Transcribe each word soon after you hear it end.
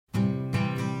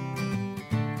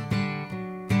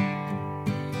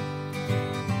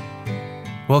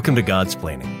Welcome to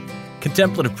Godsplaining,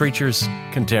 Contemplative Preachers,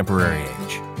 Contemporary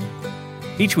Age.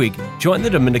 Each week, join the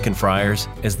Dominican friars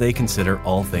as they consider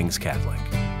all things Catholic.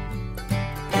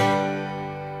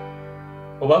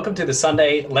 Well, welcome to the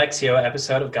Sunday Lectio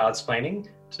episode of Godsplaining.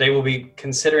 Today we'll be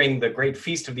considering the great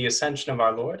Feast of the Ascension of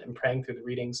our Lord and praying through the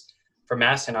readings for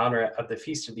Mass in honor of the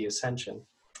Feast of the Ascension.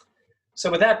 So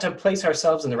with that, to place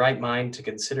ourselves in the right mind to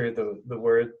consider the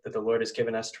word that the Lord has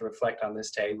given us to reflect on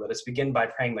this day, let us begin by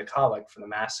praying the Collect for the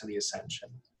Mass of the Ascension.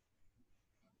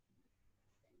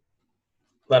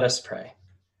 Let us pray.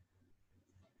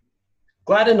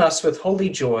 Gladden us with holy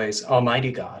joys,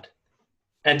 Almighty God,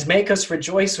 and make us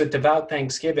rejoice with devout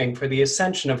thanksgiving, for the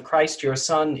ascension of Christ your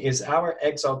Son is our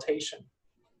exaltation.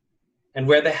 And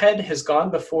where the head has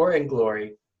gone before in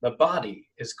glory, the body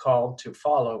is called to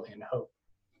follow in hope.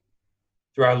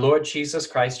 Through our Lord Jesus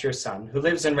Christ, your Son, who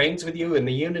lives and reigns with you in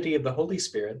the unity of the Holy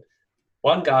Spirit,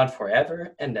 one God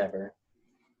forever and ever.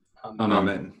 Amen.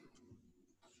 Amen.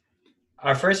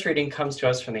 Our first reading comes to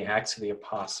us from the Acts of the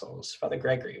Apostles. Father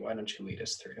Gregory, why don't you lead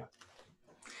us through?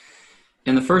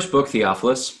 In the first book,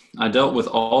 Theophilus, I dealt with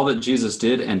all that Jesus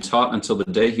did and taught until the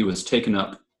day he was taken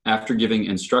up, after giving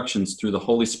instructions through the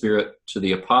Holy Spirit to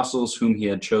the apostles whom he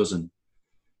had chosen.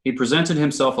 He presented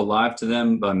himself alive to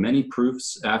them by many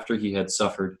proofs after he had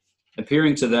suffered,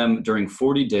 appearing to them during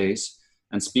 40 days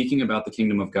and speaking about the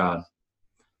kingdom of God.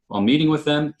 While meeting with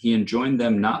them, he enjoined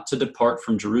them not to depart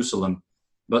from Jerusalem,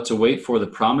 but to wait for the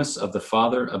promise of the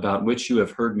Father about which you have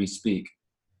heard me speak.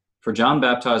 For John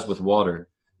baptized with water,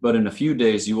 but in a few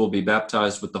days you will be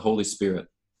baptized with the Holy Spirit.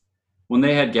 When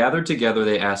they had gathered together,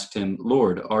 they asked him,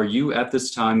 Lord, are you at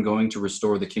this time going to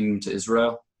restore the kingdom to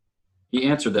Israel? He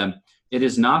answered them, It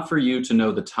is not for you to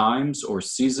know the times or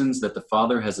seasons that the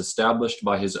Father has established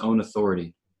by his own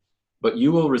authority, but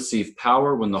you will receive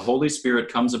power when the Holy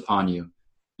Spirit comes upon you,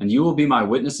 and you will be my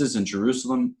witnesses in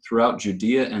Jerusalem, throughout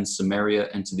Judea and Samaria,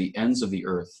 and to the ends of the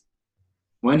earth.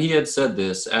 When he had said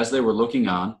this, as they were looking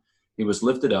on, he was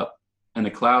lifted up, and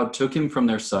a cloud took him from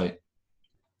their sight.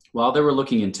 While they were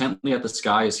looking intently at the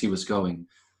sky as he was going,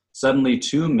 suddenly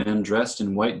 2 men dressed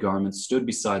in white garments stood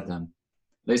beside them.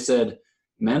 They said,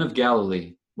 Men of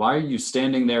Galilee, why are you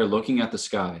standing there looking at the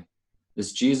sky?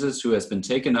 This Jesus who has been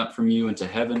taken up from you into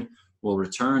heaven will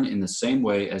return in the same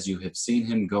way as you have seen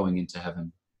him going into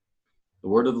heaven. The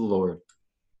word of the Lord.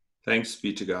 Thanks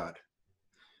be to God.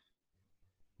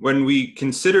 When we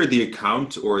consider the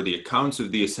account or the accounts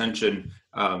of the Ascension,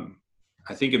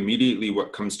 I think immediately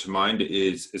what comes to mind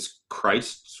is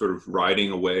Christ sort of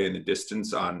riding away in the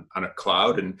distance on a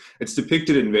cloud. And it's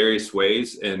depicted in various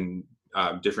ways in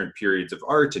different periods of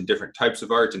art and different types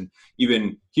of art. And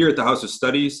even here at the House of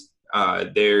Studies,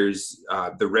 there's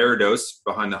the reredos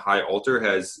behind the high altar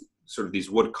has sort of these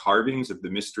wood carvings of the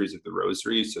mysteries of the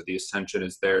Rosary. So the Ascension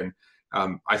is there.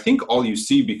 And I think all you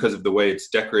see, because of the way it's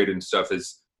decorated and stuff,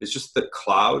 is just the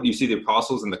cloud. You see the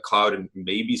apostles in the cloud and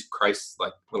maybe Christ's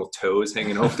like little toes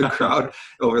hanging over the crowd,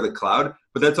 over the cloud.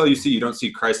 But that's all you see. You don't see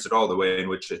Christ at all, the way in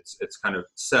which it's kind of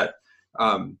set.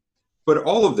 But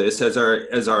all of this, as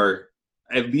our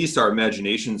at least our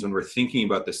imaginations, when we're thinking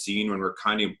about the scene, when we're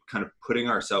kind of putting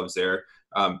ourselves there,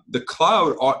 the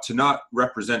cloud ought to not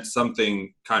represent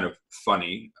something kind of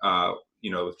funny,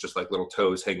 with just like little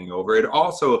toes hanging over. It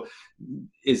also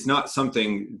is not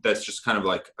something that's just kind of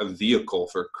like a vehicle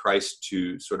for Christ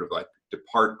to sort of like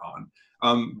depart on.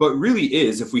 But really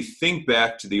is, if we think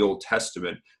back to the Old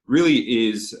Testament, really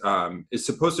is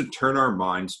supposed to turn our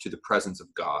minds to the presence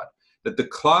of God. That the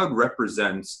cloud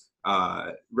represents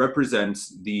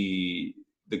the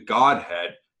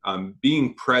Godhead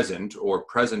being present or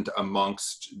present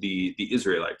amongst the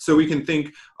Israelites. So we can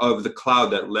think of the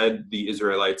cloud that led the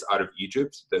Israelites out of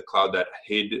Egypt, the cloud that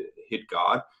hid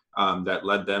God, that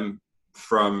led them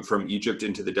from Egypt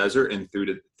into the desert and through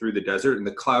the desert, and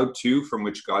the cloud too from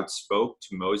which God spoke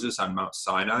to Moses on Mount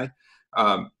Sinai.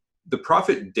 The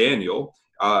prophet Daniel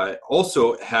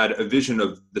also had a vision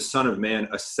of the Son of Man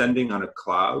ascending on a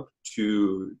cloud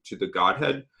to the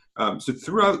Godhead. So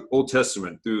throughout Old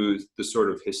Testament, through the sort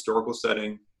of historical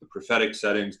setting, the prophetic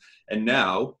settings, and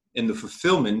now in the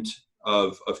fulfillment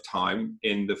of time,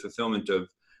 in the fulfillment of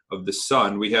the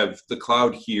Son, we have the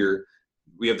cloud here.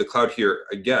 We have the cloud here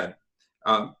again.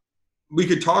 We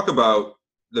could talk about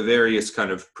the various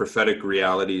kind of prophetic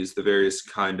realities, the various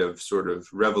kind of sort of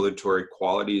revelatory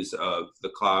qualities of the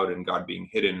cloud and God being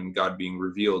hidden and God being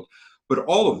revealed. But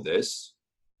all of this,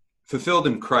 fulfilled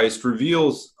in Christ,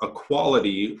 reveals a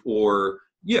quality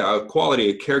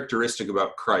a characteristic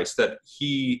about Christ that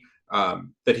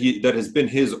has been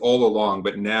his all along,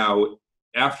 but now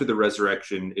after the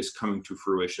resurrection is coming to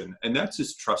fruition. And that's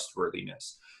his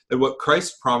trustworthiness. that what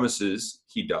Christ promises,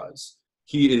 he does.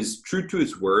 He is true to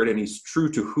his word, and he's true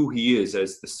to who he is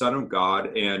as the Son of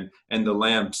God and the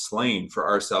Lamb slain for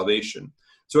our salvation.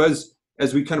 So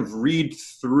as we kind of read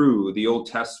through the Old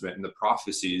Testament and the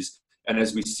prophecies, and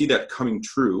as we see that coming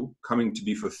true, coming to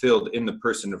be fulfilled in the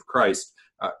person of Christ,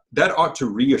 that ought to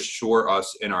reassure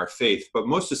us in our faith, but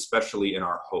most especially in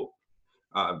our hope.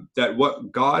 That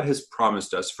what God has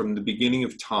promised us from the beginning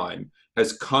of time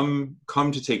has come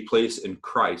to take place in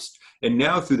Christ. And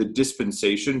now through the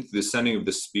dispensation, through the sending of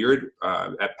the Spirit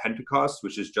at Pentecost,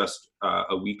 which is just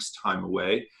a week's time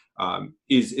away,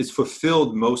 is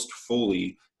fulfilled most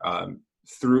fully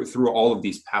through all of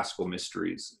these paschal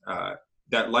mysteries.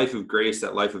 That life of grace,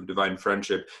 that life of divine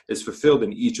friendship is fulfilled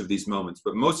in each of these moments,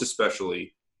 but most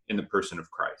especially in the person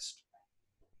of Christ.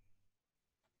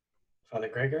 Father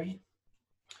Gregory?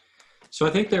 So I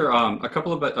think there are a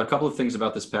couple of things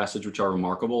about this passage which are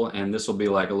remarkable, and this will be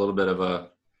like a little bit of a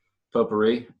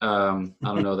potpourri. I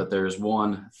don't know that there's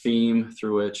one theme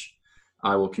through which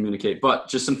I will communicate, but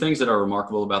just some things that are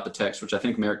remarkable about the text, which I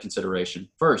think merit consideration.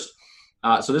 First,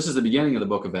 so this is the beginning of the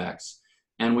book of Acts,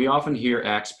 and we often hear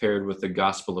Acts paired with the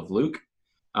Gospel of Luke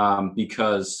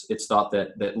because it's thought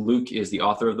that Luke is the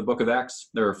author of the book of Acts.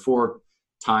 There are 4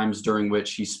 times during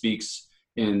which he speaks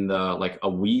in the like a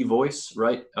we voice,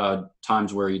 right?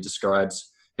 Times where he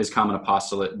describes his common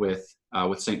apostolate with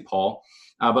St. Paul,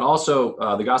 but also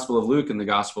the Gospel of Luke and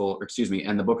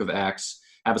and the book of Acts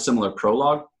have a similar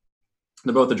prologue.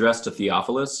 They're both addressed to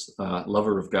Theophilus,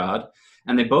 lover of God,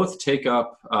 and they both take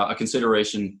up a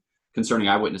consideration concerning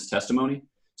eyewitness testimony.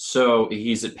 So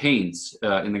he's at pains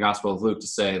in the Gospel of Luke to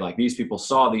say, like, these people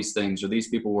saw these things, or these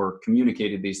people were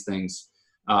communicated these things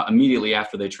immediately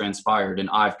after they transpired. And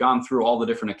I've gone through all the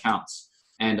different accounts,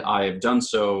 and I have done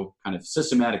so kind of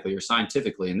systematically or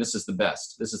scientifically, and this is the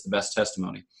best. This is the best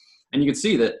testimony. And you can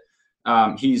see that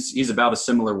he's about a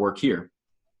similar work here,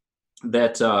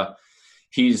 that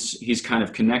he's kind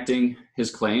of connecting his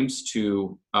claims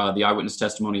to the eyewitness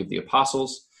testimony of the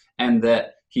apostles, and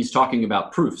that he's talking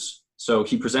about proofs. So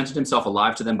he presented himself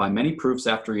alive to them by many proofs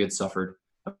after he had suffered,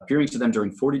 appearing to them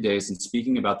during 40 days and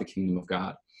speaking about the kingdom of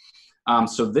God.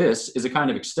 So this is a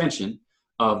kind of extension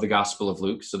of the Gospel of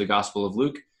Luke. So the Gospel of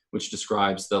Luke, which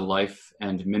describes the life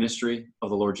and ministry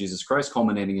of the Lord Jesus Christ,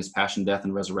 culminating his passion, death,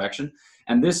 and resurrection.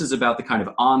 And this is about the kind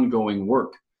of ongoing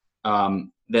work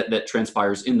that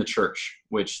transpires in the church,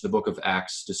 which the book of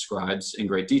Acts describes in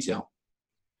great detail.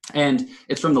 And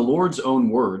it's from the Lord's own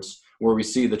words where we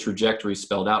see the trajectory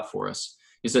spelled out for us.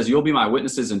 He says, "You'll be my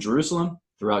witnesses in Jerusalem,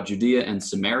 throughout Judea and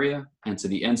Samaria, and to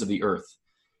the ends of the earth."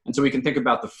 And so we can think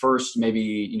about the first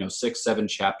maybe 6-7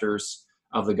 chapters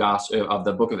of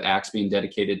the book of Acts being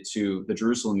dedicated to the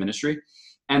Jerusalem ministry.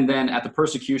 And then at the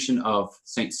persecution of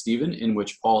St. Stephen, in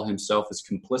which Paul himself is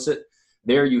complicit,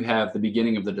 there you have the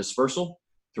beginning of the dispersal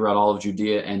throughout all of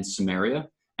Judea and Samaria.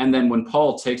 And then when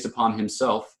Paul takes upon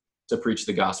himself to preach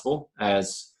the gospel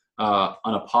as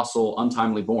an apostle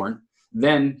untimely born,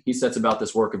 then he sets about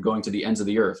this work of going to the ends of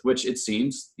the earth, which it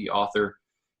seems the author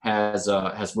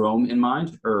has Rome in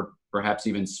mind, or perhaps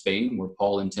even Spain, where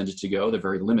Paul intended to go, the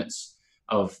very limits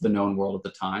of the known world at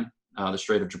the time, the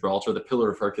Strait of Gibraltar, the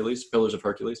Pillars of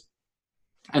Hercules.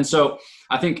 And so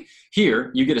I think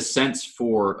here you get a sense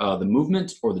for the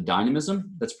movement or the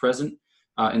dynamism that's present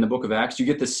in the book of Acts. You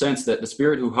get this sense that the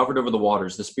Spirit who hovered over the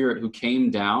waters, the Spirit who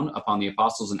came down upon the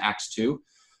apostles in Acts 2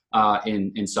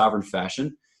 in sovereign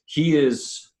fashion, he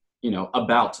is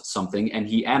about something, and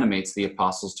he animates the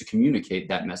apostles to communicate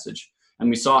that message. And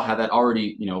we saw how that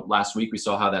already, last week, we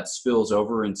saw how that spills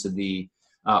over into the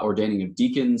ordaining of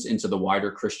deacons, into the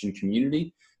wider Christian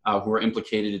community who are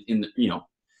implicated in,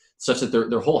 such that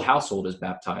their whole household is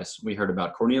baptized. We heard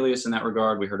about Cornelius in that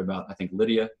regard. We heard about, I think,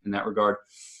 Lydia in that regard.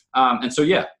 And so,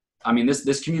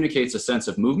 this communicates a sense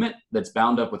of movement that's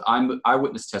bound up with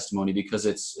eyewitness testimony, because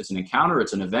it's an encounter,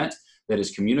 it's an event that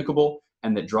is communicable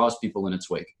and that draws people in its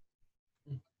wake.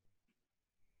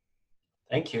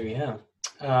 Thank you.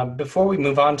 Yeah. Before we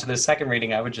move on to the second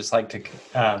reading, I would just like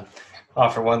to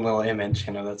offer one little image.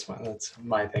 That's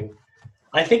my thing.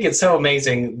 I think it's so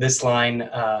amazing, this line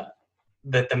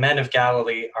that the men of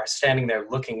Galilee are standing there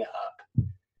looking up.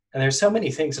 And there's so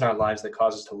many things in our lives that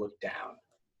cause us to look down.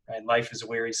 Right? Life is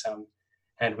wearisome,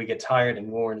 and we get tired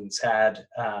and worn and sad.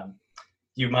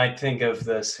 You might think of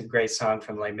this great song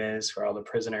from Les Mis where all the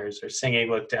prisoners are singing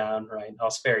 "Look Down," right? I'll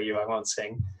spare you, I won't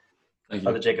sing. Thank you.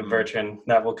 Father Jacob Bertrand,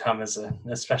 that will come as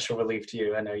a special relief to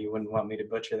you. I know you wouldn't want me to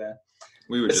butcher that.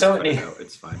 We would just cut it out.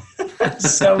 It's fine.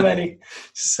 So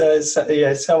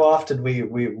often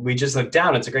we just look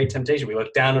down. It's a great temptation. We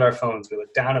look down at our phones. We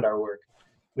look down at our work.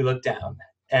 We look down.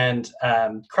 And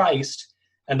Christ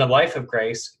And the life of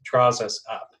grace draws us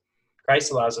up.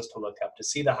 Christ allows us to look up, to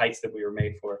see the heights that we were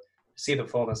made for, to see the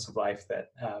fullness of life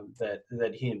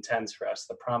that he intends for us,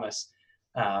 the promise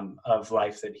of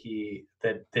life that he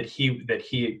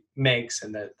makes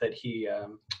and that he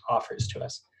offers to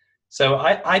us. So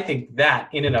I think that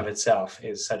in and of itself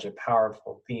is such a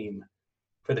powerful theme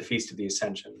for the Feast of the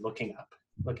Ascension, looking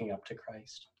up to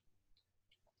Christ.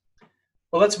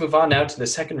 Well, let's move on now to the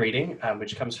second reading,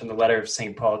 which comes from the letter of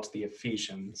St. Paul to the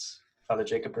Ephesians. Father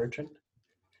Jacob Bertrand.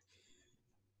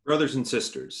 Brothers and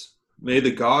sisters, may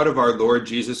the God of our Lord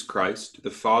Jesus Christ, the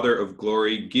Father of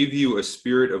glory, give you a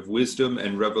spirit of wisdom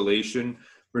and revelation,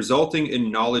 resulting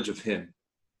in knowledge of him.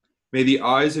 May the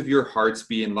eyes of your hearts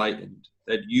be enlightened,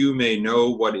 that you may know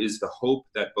what is the hope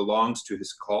that belongs to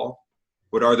his call,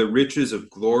 what are the riches of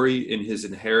glory in his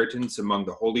inheritance among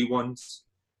the holy ones,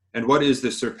 and what is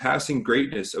the surpassing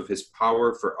greatness of his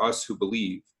power for us who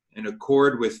believe, in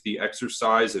accord with the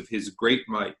exercise of his great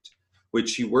might,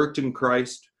 which he worked in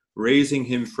Christ, raising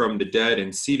him from the dead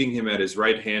and seating him at his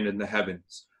right hand in the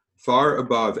heavens, far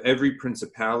above every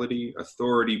principality,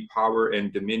 authority, power,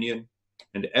 and dominion,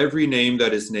 and every name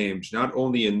that is named, not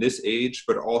only in this age,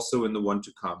 but also in the one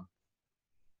to come.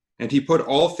 And he put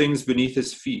all things beneath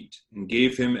his feet, and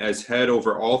gave him as head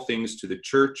over all things to the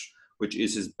church, which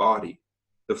is his body,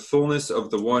 the fullness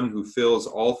of the one who fills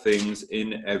all things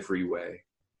in every way.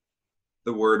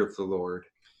 The word of the Lord.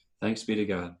 Thanks be to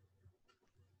God.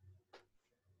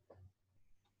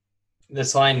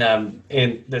 This line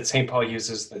that St. Paul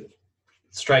uses that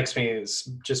strikes me as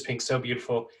just being so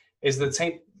beautiful is that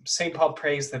St. Paul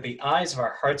prays that the eyes of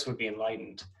our hearts would be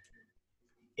enlightened.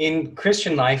 In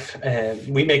Christian life,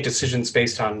 we make decisions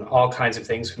based on all kinds of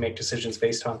things. We make decisions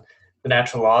based on the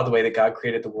natural law, the way that God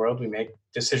created the world. We make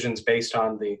decisions based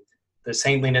on the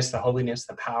saintliness, the holiness,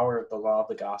 the power of the law of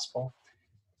the gospel.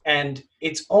 And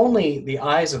it's only the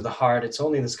eyes of the heart, it's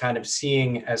only this kind of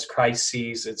seeing as Christ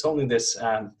sees, it's only this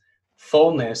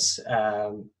fullness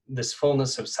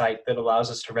of sight that allows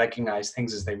us to recognize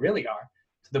things as they really are,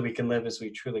 so that we can live as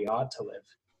we truly ought to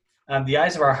live. The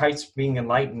eyes of our hearts being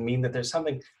enlightened mean that there's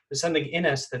something in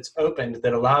us that's opened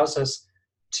that allows us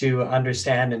to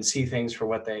understand and see things for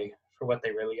what they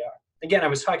really are. Again, I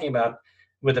was talking about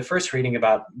with the first reading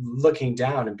about looking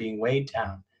down and being weighed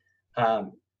down.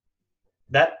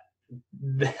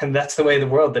 That's the way of the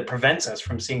world that prevents us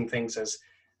from seeing things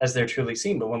as they're truly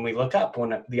seen. But when we look up,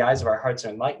 when the eyes of our hearts are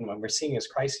enlightened, when we're seeing as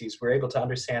Christ sees, we're able to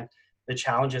understand the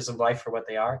challenges of life for what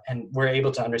they are, and we're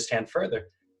able to understand further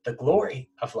the glory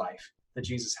of life that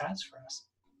Jesus has for us.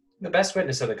 The best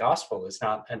witness of the gospel is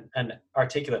not an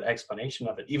articulate explanation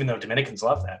of it, even though Dominicans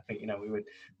love that.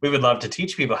 We would love to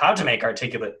teach people how to make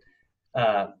articulate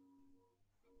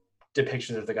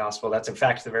depictions of the gospel. That's in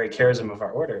fact the very charism of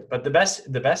our order. But the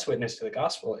best witness to the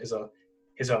gospel is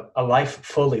a life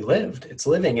fully lived. It's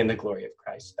living in the glory of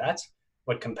Christ. That's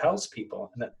what compels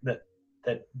people, and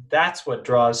that's what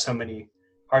draws so many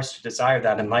hearts to desire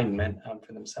that enlightenment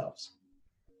for themselves.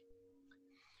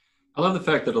 I love the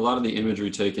fact that a lot of the imagery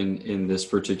taken in this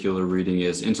particular reading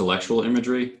is intellectual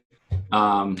imagery.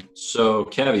 So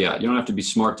caveat, you don't have to be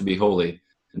smart to be holy.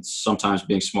 And sometimes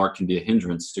being smart can be a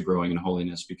hindrance to growing in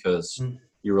holiness because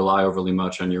you rely overly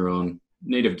much on your own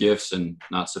native gifts and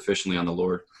not sufficiently on the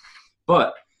Lord.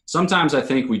 But sometimes I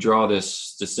think we draw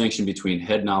this distinction between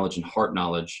head knowledge and heart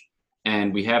knowledge,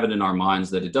 and we have it in our minds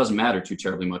that it doesn't matter too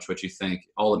terribly much what you think.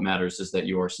 All that matters is that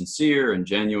you are sincere and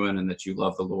genuine and that you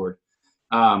love the Lord.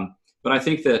 But I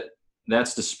think that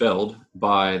that's dispelled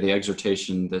by the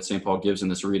exhortation that St. Paul gives in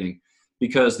this reading,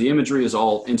 because the imagery is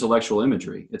all intellectual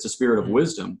imagery. It's a spirit of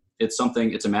wisdom. It's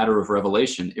a matter of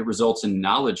revelation. It results in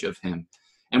knowledge of him.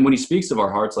 And when he speaks of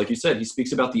our hearts, like you said, he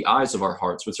speaks about the eyes of our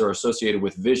hearts, which are associated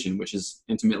with vision, which is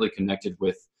intimately connected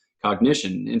with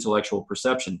cognition, intellectual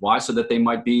perception. Why? So that they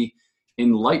might be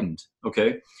enlightened.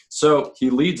 Okay. So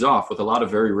he leads off with a lot of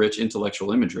very rich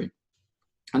intellectual imagery.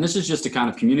 And this is just to kind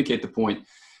of communicate the point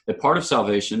that part of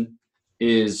salvation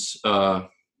is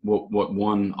what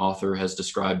one author has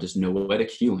described as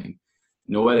noetic healing.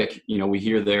 Noetic, we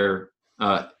hear there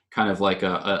kind of like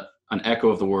an echo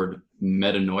of the word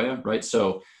metanoia, right?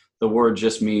 So the word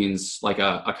just means like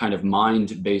a kind of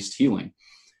mind-based healing,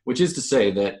 which is to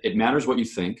say that it matters what you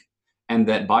think, and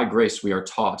that by grace we are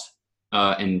taught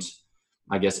and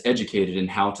I guess educated in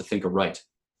how to think aright.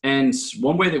 And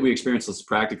one way that we experience this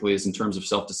practically is in terms of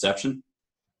self-deception.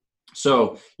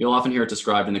 So you'll often hear it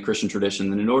described in the Christian tradition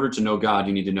that in order to know God,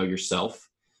 you need to know yourself.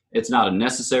 It's not a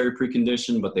necessary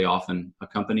precondition, but they often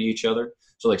accompany each other.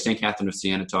 So like St. Catherine of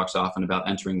Siena talks often about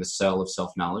entering the cell of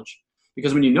self-knowledge,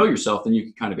 because when you know yourself, then you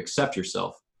can kind of accept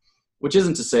yourself. which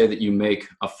isn't to say that you make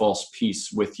a false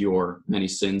peace with your many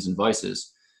sins and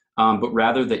vices, but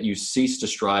rather that you cease to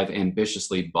strive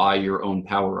ambitiously by your own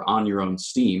power on your own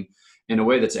steam in a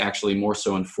way that's actually more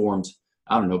so informed,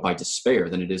 I don't know, by despair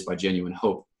than it is by genuine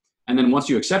hope. And then once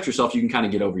you accept yourself, you can kind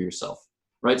of get over yourself,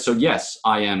 right? So yes,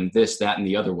 I am this, that, and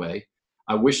the other way.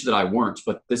 I wish that I weren't,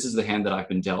 but this is the hand that I've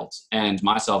been dealt. And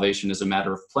my salvation is a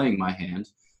matter of playing my hand,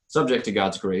 subject to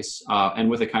God's grace, and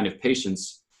with a kind of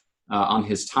patience on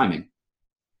his timing.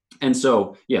 And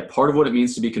so, yeah, part of what it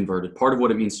means to be converted, part of what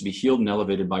it means to be healed and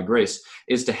elevated by grace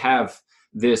is to have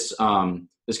this,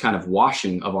 this kind of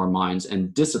washing of our minds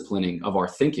and disciplining of our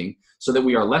thinking so that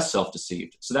we are less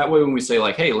self-deceived. So that way when we say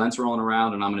like, hey, Lent's rolling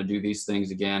around and I'm going to do these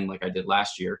things again like I did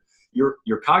last year, you're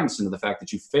cognizant of the fact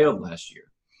that you failed last year.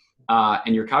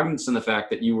 And you're cognizant of the fact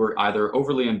that you were either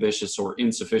overly ambitious or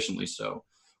insufficiently so.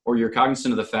 Or you're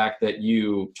cognizant of the fact that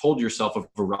you told yourself a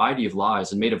variety of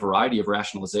lies and made a variety of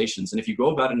rationalizations. And if you go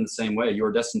about it in the same way,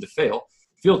 you're destined to fail,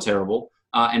 feel terrible,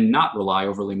 and not rely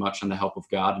overly much on the help of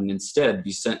God, and instead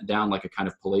be sent down like a kind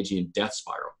of Pelagian death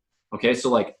spiral. Okay,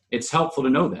 so like it's helpful to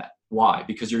know that. Why?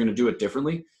 Because you're going to do it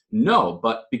differently? No,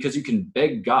 but because you can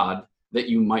beg God that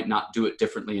you might not do it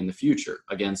differently in the future.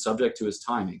 Again, subject to his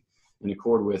timing, in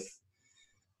accord with,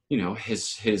 you know,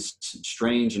 his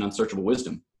strange and unsearchable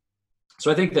wisdom. So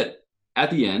I think that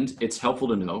at the end, it's helpful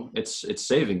to know, it's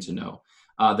saving to know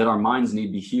that our minds need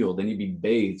to be healed. They need to be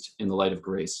bathed in the light of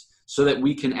grace so that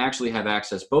we can actually have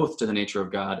access both to the nature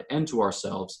of God and to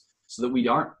ourselves so that we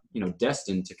aren't, you know,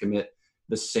 destined to commit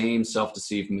the same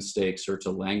self-deceived mistakes or to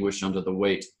languish under the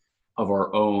weight of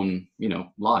our own, you know,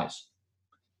 lies.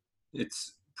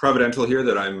 It's providential here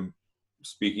that I'm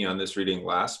speaking on this reading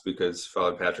last because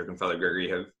Father Patrick and Father Gregory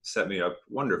have set me up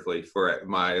wonderfully for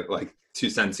my 2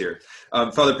 cents here.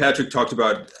 Father Patrick talked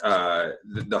about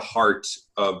the heart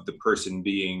of the person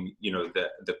being, you know,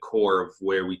 the core of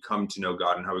where we come to know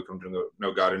God and how we come to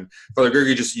know God. And Father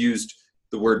Gregory just used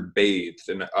the word bathed,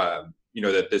 and you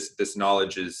know, that this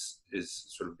knowledge is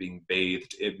sort of being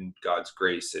bathed in God's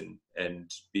grace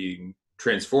and being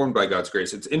transformed by God's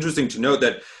grace. It's interesting to note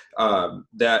that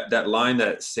that line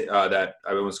that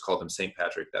I almost called him Saint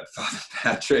Patrick, that Father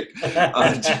Patrick,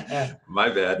 my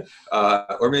bad,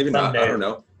 or maybe not, I don't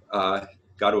know,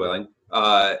 God willing.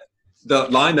 The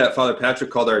line that Father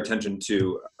Patrick called our attention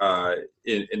to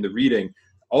in the reading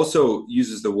also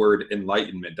uses the word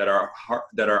enlightenment, that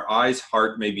our eyes,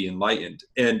 heart may be enlightened.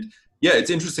 And yeah,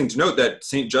 it's interesting to note that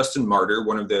Saint Justin Martyr,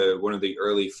 one of the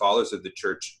early fathers of the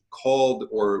church, called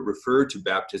or referred to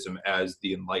baptism as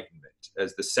the enlightenment,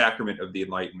 as the sacrament of the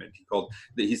enlightenment.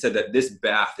 He said that this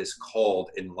bath is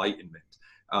called enlightenment,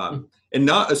 and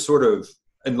not a sort of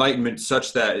enlightenment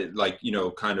such that, like, you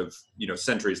know, kind of, you know,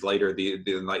 centuries later, the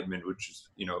Enlightenment, which is,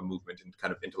 you know, a movement in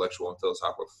kind of intellectual and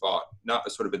philosophical thought, not a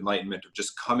sort of enlightenment of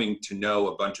just coming to know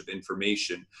a bunch of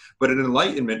information, but an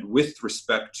enlightenment with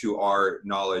respect to our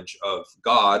knowledge of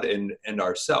God and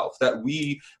ourself, that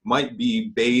we might be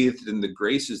bathed in the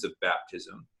graces of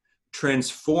baptism,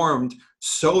 transformed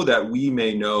so that we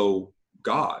may know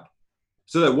God.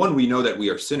 So that, one, we know that we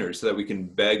are sinners, so that we can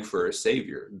beg for a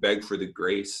savior, beg for the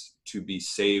grace to be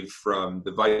saved from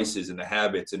the vices and the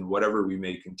habits and whatever we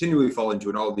may continually fall into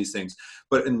and all of these things,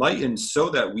 but enlightened so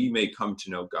that we may come to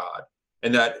know God,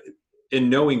 and that in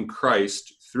knowing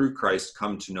Christ, through Christ,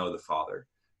 come to know the Father.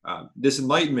 This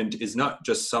enlightenment is not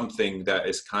just something that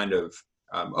is kind of,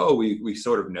 we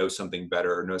sort of know something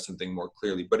better or know something more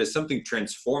clearly, but it's something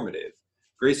transformative.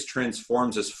 Grace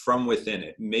transforms us from within.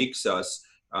 It makes us,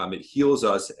 it heals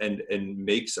us and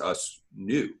makes us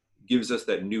new, gives us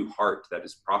that new heart that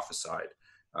is prophesied.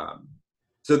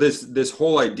 So this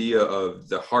whole idea of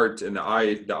the heart and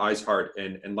the eye's heart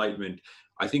and enlightenment,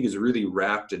 I think, is really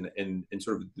wrapped in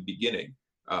sort of the beginning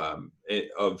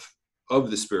of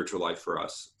the spiritual life for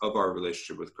us, of our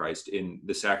relationship with Christ in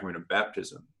the sacrament of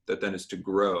baptism, that then is to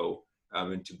grow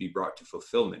and to be brought to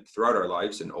fulfillment throughout our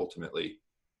lives, and ultimately,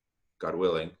 God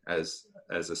willing, as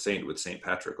a saint with Saint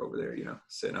Patrick over there, you know,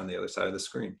 sitting on the other side of the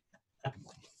screen.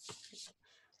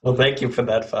 Well, thank you for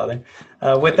that, Father.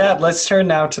 With that, let's turn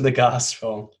now to the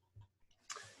Gospel.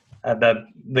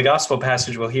 The Gospel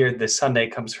passage we'll hear this Sunday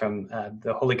comes from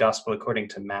the Holy Gospel according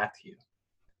to Matthew.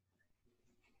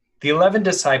 The 11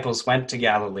 disciples went to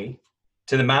Galilee,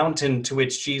 to the mountain to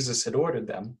which Jesus had ordered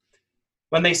them.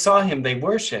 When they saw him, they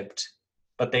worshipped,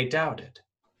 but they doubted.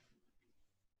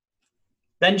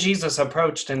 Then Jesus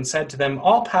approached and said to them,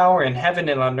 "All power in heaven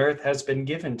and on earth has been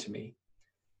given to me.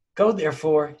 Go,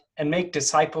 therefore, and make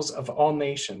disciples of all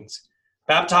nations,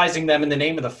 baptizing them in the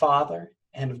name of the Father,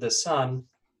 and of the Son,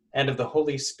 and of the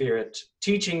Holy Spirit,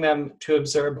 teaching them to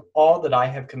observe all that I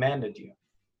have commanded you.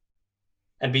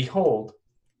 And behold,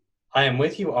 I am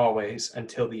with you always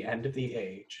until the end of the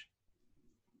age.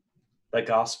 The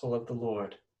Gospel of the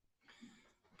Lord.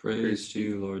 Praise to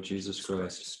you, Lord Jesus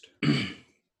Christ.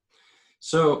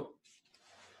 So,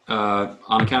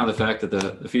 on account of the fact that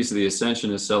the Feast of the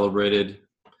Ascension is celebrated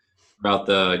throughout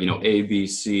the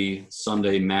ABC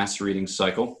Sunday Mass reading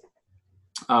cycle,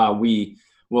 we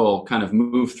will kind of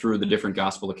move through the different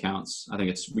gospel accounts. I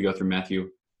think we go through Matthew,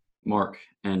 Mark,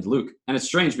 and Luke. And it's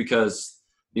strange because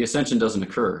the Ascension doesn't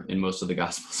occur in most of the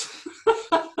Gospels.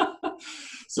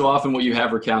 So often what you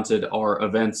have recounted are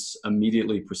events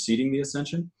immediately preceding the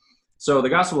Ascension. So the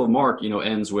Gospel of Mark,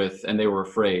 ends with, and they were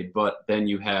afraid, but then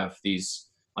you have these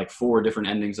like 4 different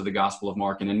endings of the Gospel of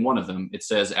Mark. And in one of them, it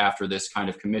says after this kind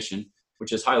of commission,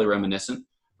 which is highly reminiscent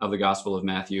of the Gospel of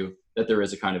Matthew, that there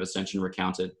is a kind of ascension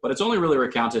recounted. But it's only really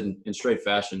recounted in straight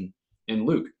fashion in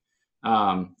Luke.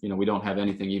 We don't have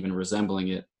anything even resembling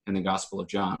it in the Gospel of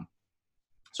John.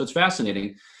 So it's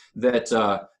fascinating that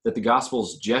the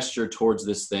Gospels gesture towards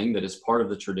this thing that is part of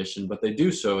the tradition, but they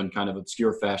do so in kind of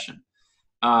obscure fashion.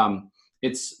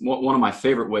 It's one of my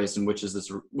favorite ways in which this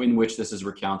is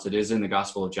recounted is in the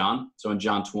Gospel of John. So in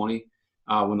John 20,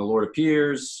 when the Lord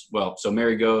appears, so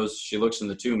Mary goes, she looks in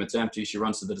the tomb, it's empty. She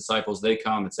runs to the disciples, they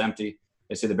come, it's empty.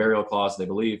 They see the burial cloths, they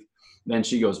believe. Then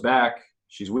she goes back,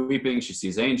 she's weeping, she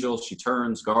sees angels, she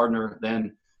turns, gardener.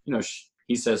 Then,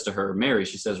 he says to her, Mary,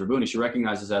 she says, Rabboni, she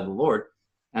recognizes that of the Lord.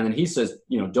 And then he says,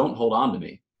 don't hold on to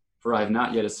me, for I have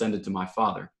not yet ascended to my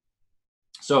Father.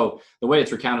 So the way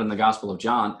it's recounted in the Gospel of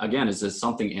John, again, is as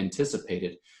something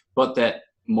anticipated, but that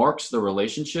marks the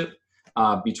relationship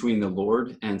between the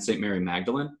Lord and St. Mary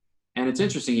Magdalene. And it's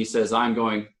interesting, he says, I'm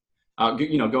going, go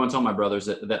and tell my brothers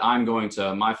that I'm going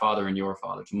to my Father and your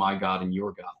Father, to my God and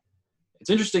your God. It's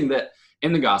interesting that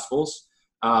in the Gospels,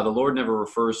 the Lord never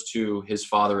refers to his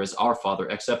Father as our Father,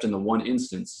 except in the one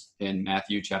instance in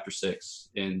Matthew chapter 6,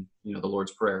 in the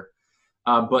Lord's Prayer.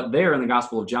 But there in the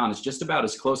Gospel of John, it's just about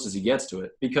as close as he gets to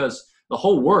it, because the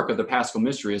whole work of the Paschal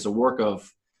Mystery is a work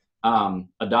of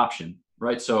adoption,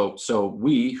 right? So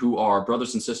we who are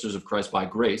brothers and sisters of Christ by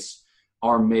grace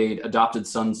are made adopted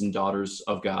sons and daughters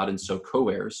of God, and so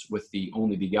co-heirs with the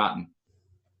only begotten.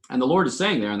 And the Lord is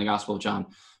saying there in the Gospel of John,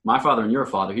 my Father and your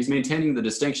Father. He's maintaining the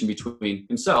distinction between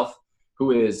himself, who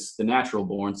is the natural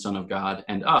born Son of God,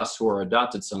 and us, who are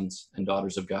adopted sons and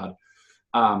daughters of God.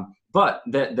 But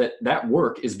that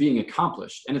work is being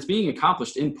accomplished, and it's being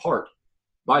accomplished in part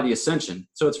by the Ascension.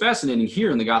 So it's fascinating here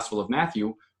in the Gospel of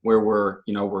Matthew, where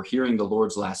we're hearing the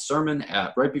Lord's last sermon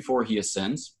right before he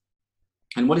ascends.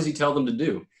 And what does he tell them to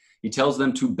do? He tells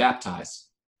them to baptize.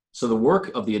 So the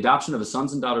work of the adoption of the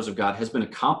sons and daughters of God has been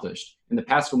accomplished in the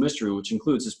Paschal Mystery, which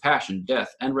includes his passion,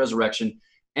 death, and resurrection,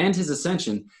 and his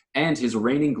ascension, and his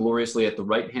reigning gloriously at the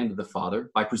right hand of the Father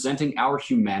by presenting our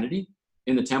humanity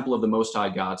in the temple of the Most High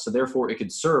God. So therefore it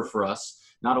could serve for us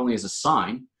not only as a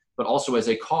sign, but also as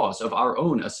a cause of our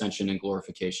own ascension and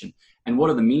glorification. And what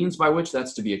are the means by which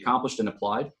that's to be accomplished and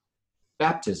applied?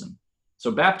 Baptism.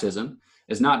 So baptism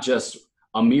is not just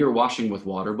a mere washing with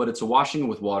water, but it's a washing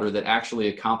with water that actually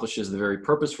accomplishes the very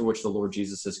purpose for which the Lord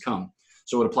Jesus has come.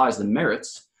 So it applies the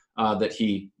merits that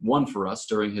he won for us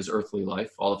during his earthly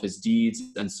life. All of his deeds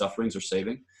and sufferings are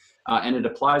saving. And it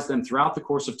applies them throughout the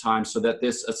course of time so that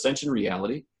this ascension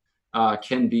reality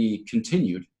can be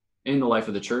continued in the life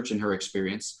of the church in her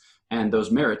experience, and those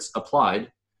merits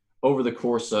applied over the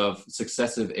course of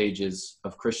successive ages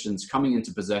of Christians coming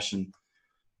into possession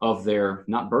of their,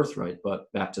 not birthright, but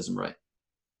baptism right.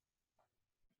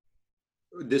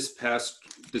 This past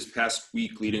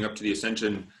week leading up to the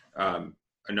Ascension,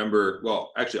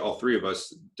 actually all 3 of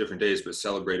us, different days, but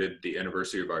celebrated the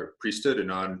anniversary of our priesthood.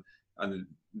 And on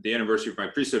the anniversary of my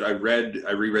priesthood, I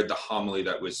reread the homily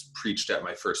that was preached at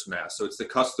my first Mass. So it's the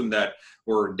custom that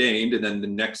we're ordained, and then the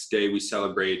next day we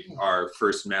celebrate our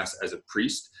first Mass as a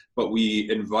priest. But we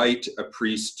invite a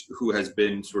priest who has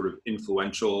been sort of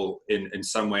influential in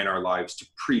some way in our lives to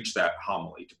preach that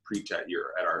homily, to preach at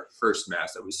our first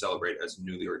Mass that we celebrate as a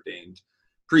newly ordained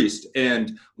priest.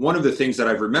 And one of the things that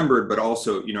I've remembered, but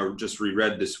also just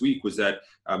reread this week, was that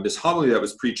this homily that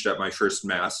was preached at my first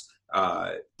Mass,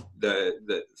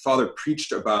 the Father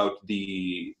preached about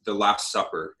the Last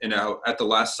Supper. And at the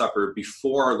Last Supper,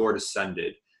 before our Lord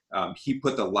ascended, he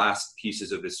put the last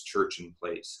pieces of his church in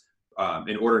place.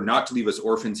 In order not to leave us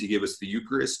orphans, he gave us the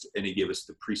Eucharist and he gave us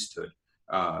the priesthood.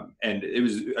 And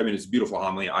it's a beautiful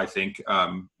homily, I think.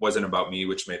 Wasn't about me,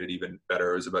 which made it even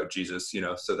better. It was about Jesus,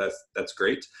 so that's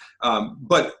great.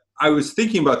 But I was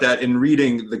thinking about that in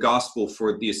reading the gospel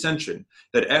for the Ascension,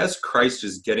 that as Christ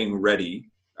is getting ready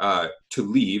to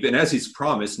leave, and as he's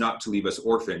promised not to leave us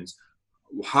orphans,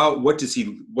 what does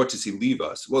he leave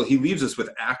us? Well, he leaves us with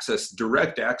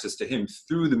direct access to him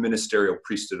through the ministerial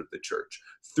priesthood of the church,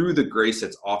 through the grace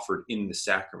that's offered in the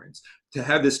sacraments. To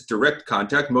have this direct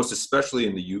contact, most especially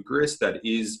in the Eucharist, that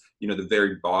is, the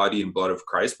very body and blood of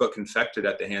Christ, but confected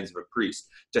at the hands of a priest.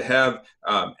 To have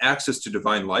access to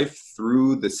divine life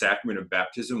through the sacrament of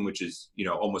baptism, which is,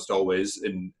 almost always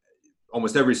in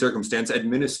almost every circumstance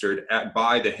administered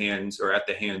by the hands or at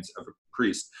the hands of a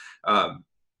priest.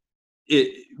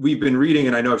 We've been reading,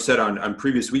 and I know I've said on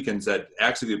previous weekends, that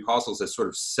Acts of the Apostles has sort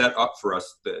of set up for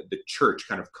us the church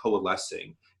kind of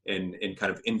coalescing in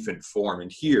kind of infant form.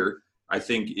 And here, I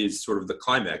think, is sort of the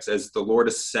climax. As the Lord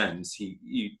ascends,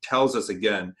 he tells us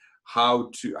again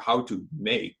how to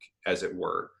make, as it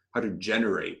were, how to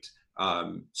generate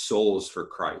souls for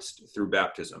Christ through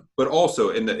baptism, but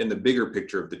also in the bigger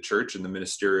picture of the church and the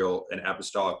ministerial and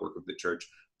apostolic work of the church,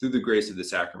 through the grace of the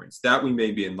sacraments, that we may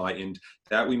be enlightened,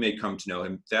 that we may come to know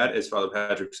him, that, as Father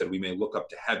Patrick said, we may look up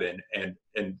to heaven,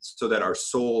 and so that our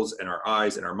souls and our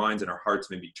eyes and our minds and our hearts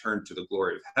may be turned to the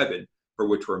glory of heaven for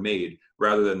which we're made,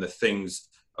 rather than the things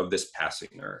of this passing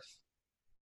earth.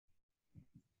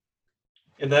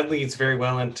 And that leads very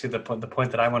well into the point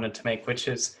that I wanted to make, which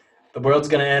is the world's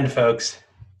going to end, folks.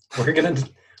 We're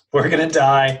gonna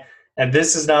die, and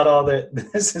this is not all that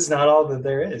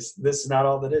there is. This is not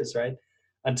all that is, right?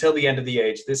 Until the end of the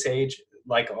age. This age,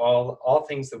 like all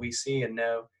things that we see and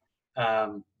know,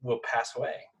 will pass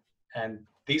away, and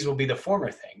these will be the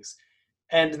former things.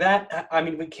 And that,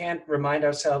 we can't remind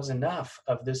ourselves enough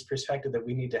of this perspective that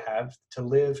we need to have to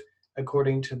live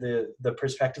according to the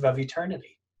perspective of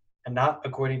eternity, and not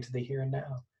according to the here and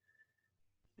now.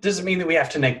 It doesn't mean that we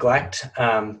have to neglect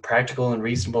practical and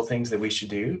reasonable things that we should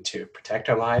do to protect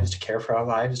our lives, to care for our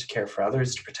lives, to care for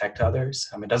others, to protect others.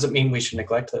 It doesn't mean we should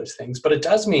neglect those things, but it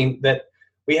does mean that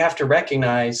we have to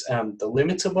recognize the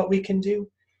limits of what we can do,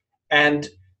 and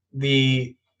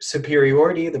the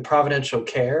superiority, the providential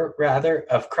care, rather,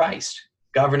 of Christ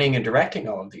governing and directing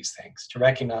all of these things, to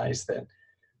recognize that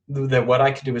what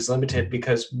I can do is limited,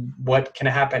 because what can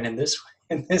happen in this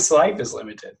life is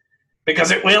limited,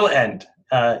 because it will end.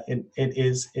 It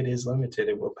is limited.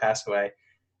 It will pass away.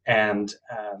 And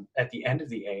at the end of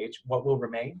the age, what will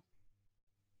remain?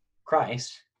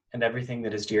 Christ and everything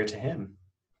that is dear to him.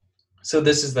 So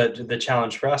this is the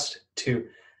challenge for us to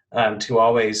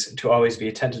always be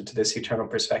attentive to this eternal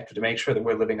perspective, to make sure that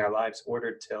we're living our lives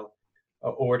ordered to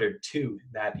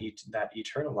that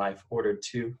eternal life, ordered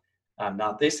to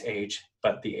not this age,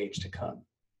 but the age to come.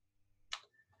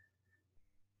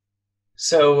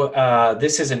 So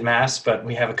this isn't Mass, but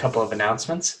we have a couple of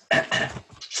announcements.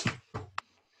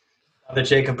 Father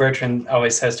Jacob Bertrand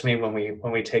always says to me when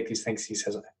we take these things, he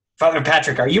says, "Father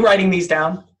Patrick, are you writing these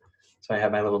down?" So I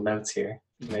have my little notes here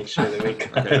to make sure that we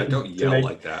cover. Okay, I don't yell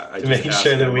like that. I to just make ask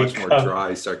sure that in a we much more cover,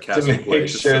 dry, sarcastic to make way,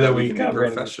 sure so that we we can cover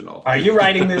be professional. Are you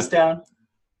writing this down?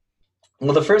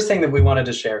 Well, the first thing that we wanted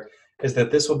to share is that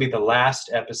this will be the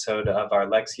last episode of our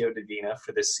Lectio Divina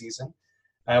for this season.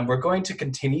 We're going to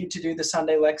continue to do the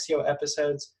Sunday Lectio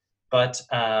episodes, but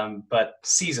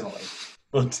seasonally.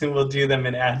 We'll do them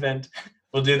in Advent.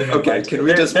 We'll do them in Okay, Lent. can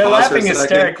we just They're pause for a laughing second?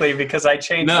 hysterically because I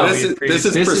changed. No, This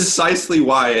is precisely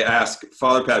why I asked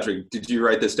Father Patrick, did you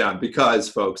write this down? Because,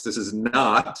 folks, this is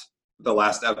not the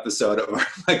last episode of our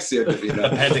Lectio Divina.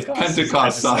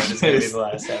 Pentecost Sunday is going to be the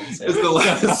last episode. It's the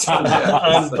last Sunday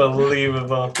episode.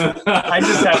 Unbelievable. I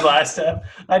just have last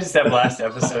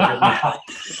episode written down.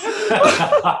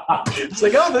 It's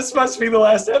like, oh, this must be the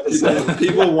last episode.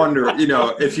 People wonder,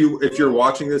 if you're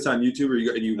watching this on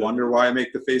YouTube and you wonder why I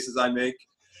make the faces I make,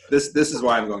 this is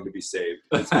why I'm going to be saved.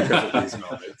 It's because of these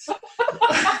moments.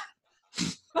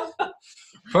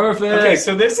 Perfect. Okay,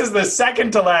 so this is the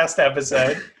second to last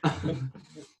episode.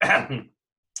 I'm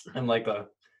like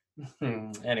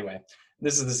anyway,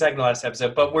 this is the second to last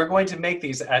episode, but we're going to make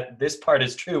these, this part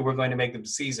is true, we're going to make them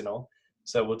seasonal.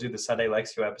 So we'll do the Sunday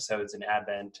Lectio episodes in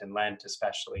Advent and Lent,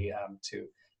 especially to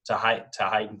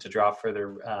heighten, to draw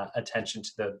further attention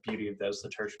to the beauty of those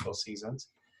liturgical seasons.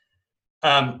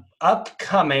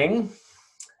 Upcoming,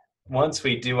 once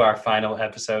we do our final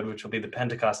episode, which will be the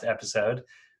Pentecost episode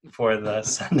for the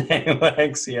Sunday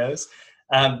Lectios,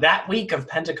 that week of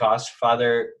Pentecost,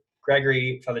 Father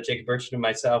Gregory, Father Jacob Bertrand, and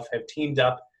myself have teamed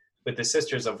up with the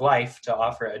Sisters of Life to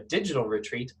offer a digital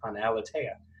retreat on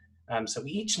Aletheia. So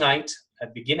each night,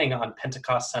 beginning on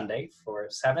Pentecost Sunday for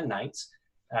 7 nights,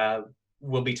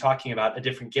 we'll be talking about a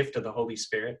different gift of the Holy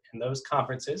Spirit. And those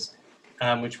conferences,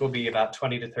 which will be about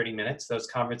 20 to 30 minutes, those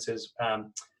conferences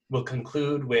will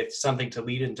conclude with something to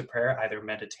lead into prayer, either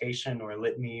meditation or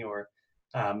litany or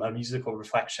a musical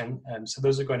reflection. And so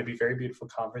those are going to be very beautiful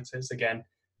conferences. Again,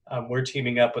 We're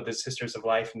teaming up with the Sisters of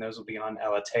Life, and those will be on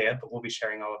Alatea, but we'll be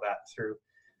sharing all of that through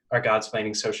our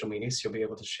Godsplaining social media, so you'll be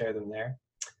able to share them there.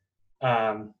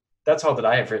 That's all that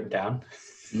I have written down.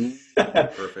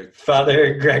 Perfect.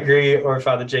 Father Gregory or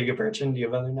Father Jacob Urchin, do you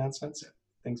have other announcements?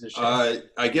 Things to share?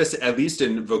 I guess at least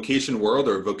in vocation world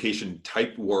or vocation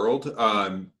type world,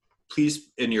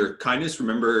 please, in your kindness,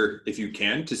 remember, if you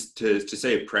can, to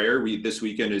say a prayer. This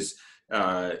weekend is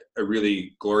a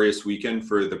really glorious weekend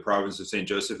for the province of St.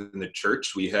 Joseph and the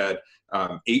church. We had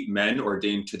 8 men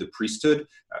ordained to the priesthood.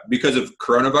 Because of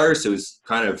coronavirus, it was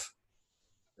kind of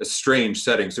a strange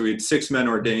setting. So we had 6 men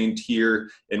ordained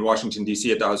here in Washington,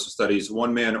 D.C. at the House of Studies,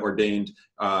 1 man ordained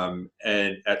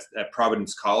and at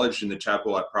Providence College, in the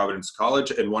chapel at Providence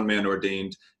College, and 1 man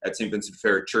ordained at St. Vincent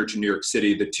Ferrer Church in New York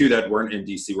City. The 2 that weren't in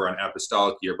D.C. were on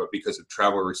apostolic year, but because of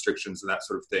travel restrictions and that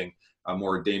sort of thing,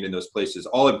 more ordained in those places,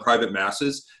 all in private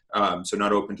masses, so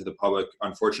not open to the public.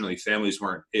 Unfortunately, families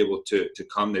weren't able to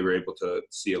come. They were able to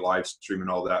see a live stream and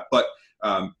all that. But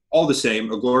all the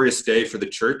same, a glorious day for the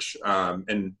church.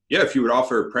 And yeah, if you would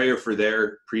offer a prayer for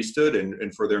their priesthood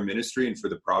and for their ministry and for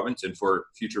the province and for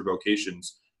future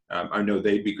vocations, I know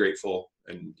they'd be grateful,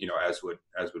 and as would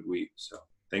we. So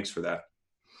thanks for that.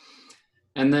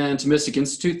 And then to Mystic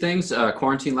Institute things,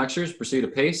 quarantine lectures proceed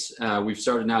apace. We've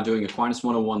started now doing Aquinas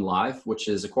 101 Live, which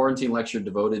is a quarantine lecture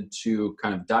devoted to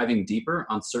kind of diving deeper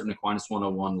on certain Aquinas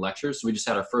 101 lectures. So we just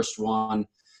had our first one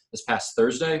this past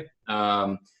Thursday,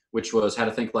 which was How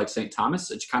to Think Like St.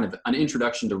 Thomas. It's kind of an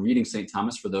introduction to reading St.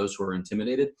 Thomas for those who are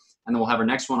intimidated. And then we'll have our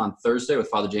next one on Thursday with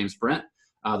Father James Brent,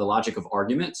 The Logic of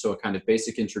Argument, so a kind of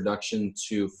basic introduction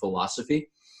to philosophy.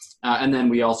 And then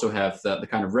we also have the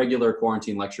kind of regular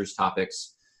quarantine lectures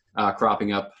topics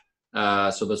cropping up.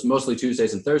 So those mostly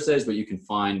Tuesdays and Thursdays, but you can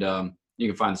find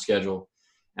the schedule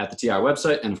at the TI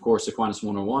website. And of course, Aquinas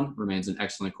 101 remains an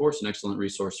excellent course, an excellent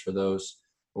resource for those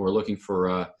who are looking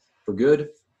for good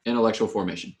intellectual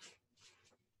formation.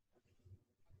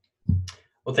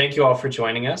 Well, thank you all for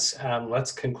joining us.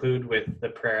 Let's conclude with the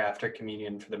prayer after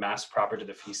communion for the Mass proper to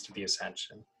the Feast of the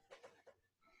Ascension.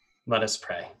 Let us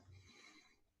pray.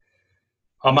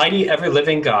 Almighty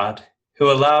ever-living God,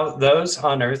 who allow those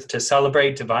on earth to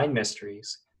celebrate divine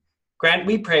mysteries, grant,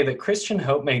 we pray, that Christian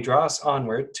hope may draw us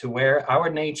onward to where our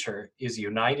nature is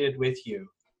united with you.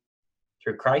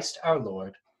 Through Christ our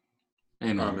Lord.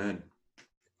 Amen. Amen.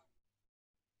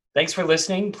 Thanks for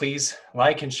listening. Please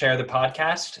like and share the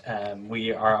podcast.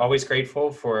 We are always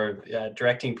grateful for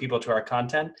directing people to our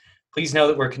content. Please know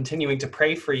that we're continuing to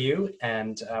pray for you,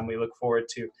 and we look forward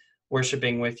to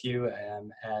worshiping with you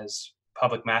as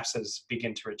public masses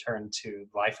begin to return to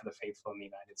life of the faithful in the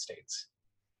United States.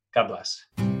 God bless.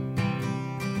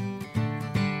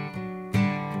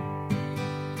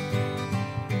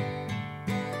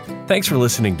 Thanks for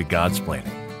listening to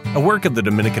Godsplaining, a work of the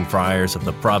Dominican Friars of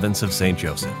the Province of St.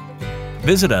 Joseph.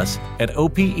 Visit us at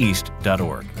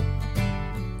opeast.org.